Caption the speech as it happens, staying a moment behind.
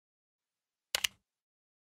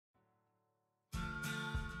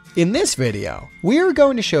In this video, we are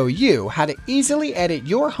going to show you how to easily edit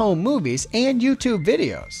your home movies and YouTube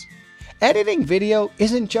videos. Editing video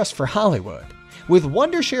isn't just for Hollywood. With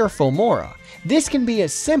Wondershare Filmora, this can be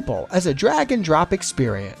as simple as a drag and drop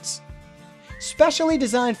experience. Specially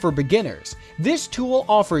designed for beginners, this tool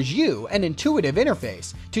offers you an intuitive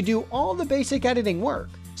interface to do all the basic editing work,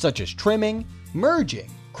 such as trimming,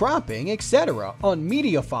 merging, cropping, etc. on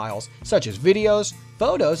media files such as videos,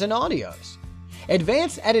 photos, and audios.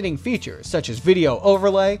 Advanced editing features such as video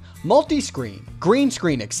overlay, multi-screen, green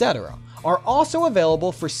screen, etc. are also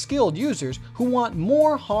available for skilled users who want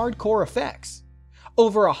more hardcore effects.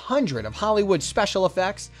 Over 100 of Hollywood's special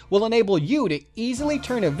effects will enable you to easily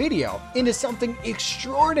turn a video into something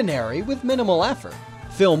extraordinary with minimal effort.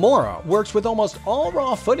 Filmora works with almost all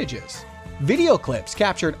raw footages. Video clips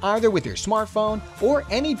captured either with your smartphone or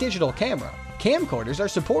any digital camera, camcorders are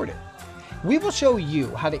supported. We will show you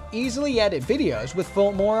how to easily edit videos with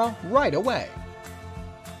Filmora right away.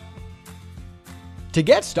 To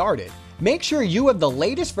get started, make sure you have the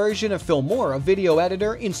latest version of Filmora Video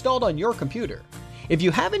Editor installed on your computer. If you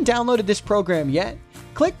haven't downloaded this program yet,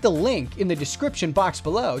 click the link in the description box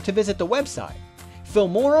below to visit the website,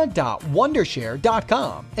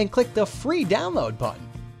 filmora.wondershare.com, and click the free download button.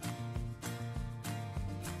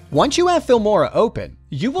 Once you have Filmora open,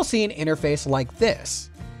 you will see an interface like this.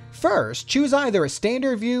 First, choose either a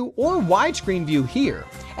standard view or widescreen view here,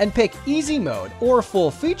 and pick Easy Mode or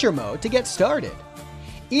Full Feature Mode to get started.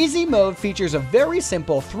 Easy Mode features a very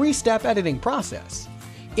simple 3-step editing process.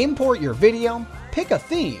 Import your video, pick a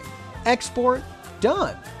theme, export,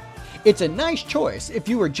 done. It's a nice choice if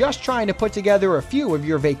you are just trying to put together a few of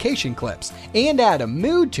your vacation clips and add a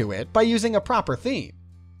mood to it by using a proper theme.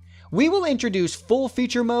 We will introduce Full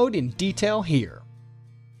Feature Mode in detail here.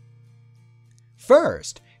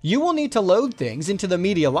 First, you will need to load things into the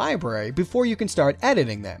media library before you can start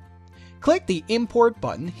editing them. Click the Import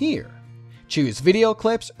button here. Choose video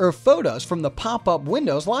clips or photos from the pop-up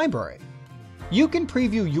Windows library. You can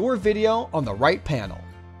preview your video on the right panel.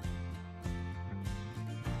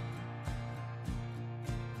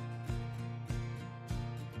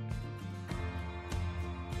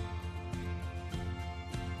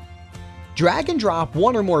 Drag and drop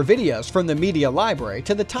one or more videos from the media library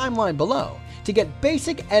to the timeline below to get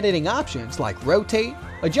basic editing options like rotate,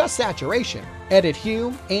 adjust saturation, edit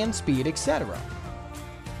hue and speed, etc.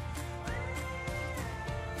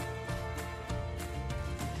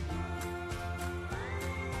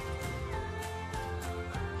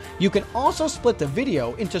 You can also split the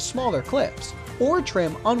video into smaller clips or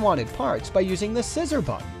trim unwanted parts by using the scissor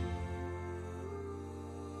button.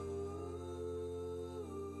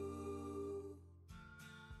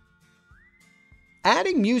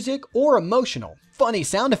 Adding music or emotional, funny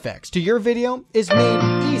sound effects to your video is made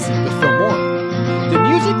easy with Filmora. The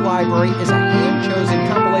music library is a hand-chosen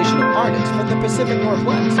compilation of artists from the Pacific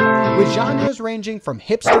Northwest, with genres ranging from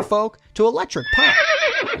hipster folk to electric pop.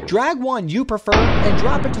 Drag one you prefer and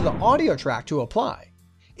drop it to the audio track to apply.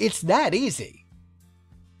 It's that easy.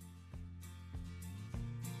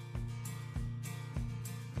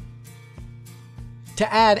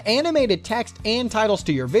 To add animated text and titles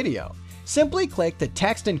to your video, simply click the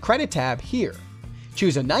Text and Credit tab here.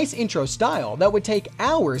 Choose a nice intro style that would take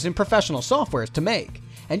hours in professional softwares to make,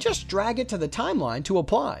 and just drag it to the timeline to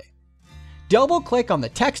apply. Double-click on the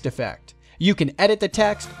text effect. You can edit the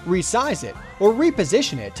text, resize it, or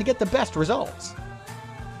reposition it to get the best results.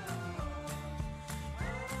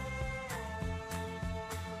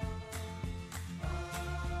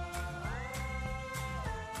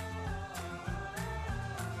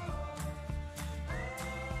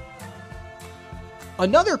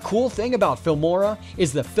 Another cool thing about Filmora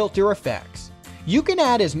is the filter effects. You can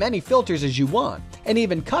add as many filters as you want and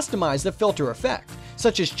even customize the filter effect,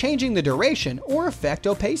 such as changing the duration or effect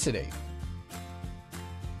opacity.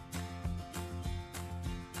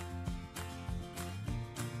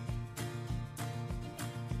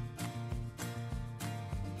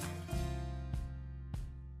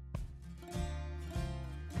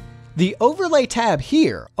 The Overlay tab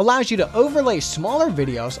here allows you to overlay smaller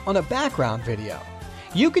videos on a background video.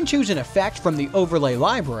 You can choose an effect from the overlay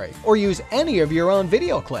library or use any of your own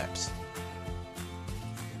video clips.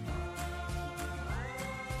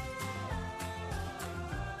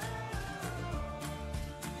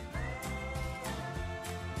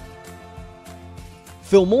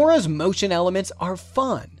 Filmora's motion elements are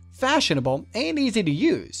fun, fashionable, and easy to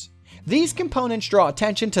use. These components draw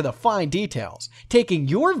attention to the fine details, taking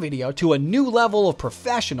your video to a new level of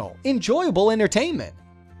professional, enjoyable entertainment.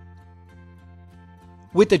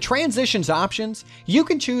 With the transitions options, you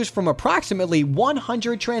can choose from approximately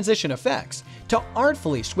 100 transition effects to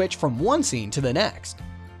artfully switch from one scene to the next.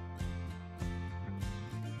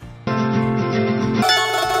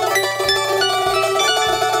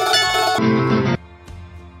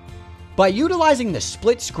 By utilizing the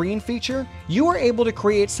split screen feature, you are able to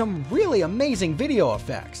create some really amazing video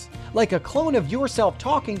effects, like a clone of yourself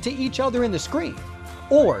talking to each other in the screen.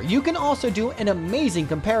 Or you can also do an amazing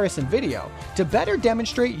comparison video to better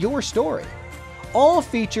demonstrate your story. All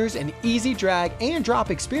features an easy drag and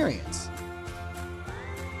drop experience.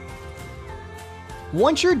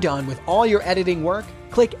 Once you're done with all your editing work,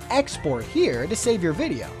 click Export here to save your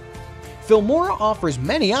video. Filmora offers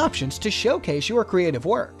many options to showcase your creative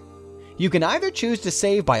work. You can either choose to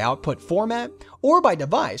save by output format or by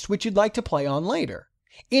device which you'd like to play on later,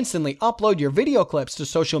 instantly upload your video clips to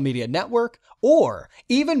social media network, or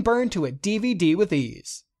even burn to a DVD with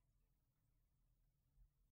ease.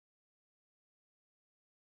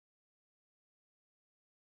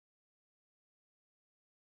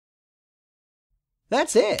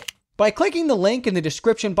 That's it! By clicking the link in the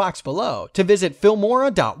description box below to visit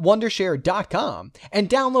filmora.wondershare.com and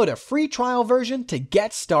download a free trial version to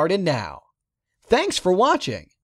get started now. Thanks for watching!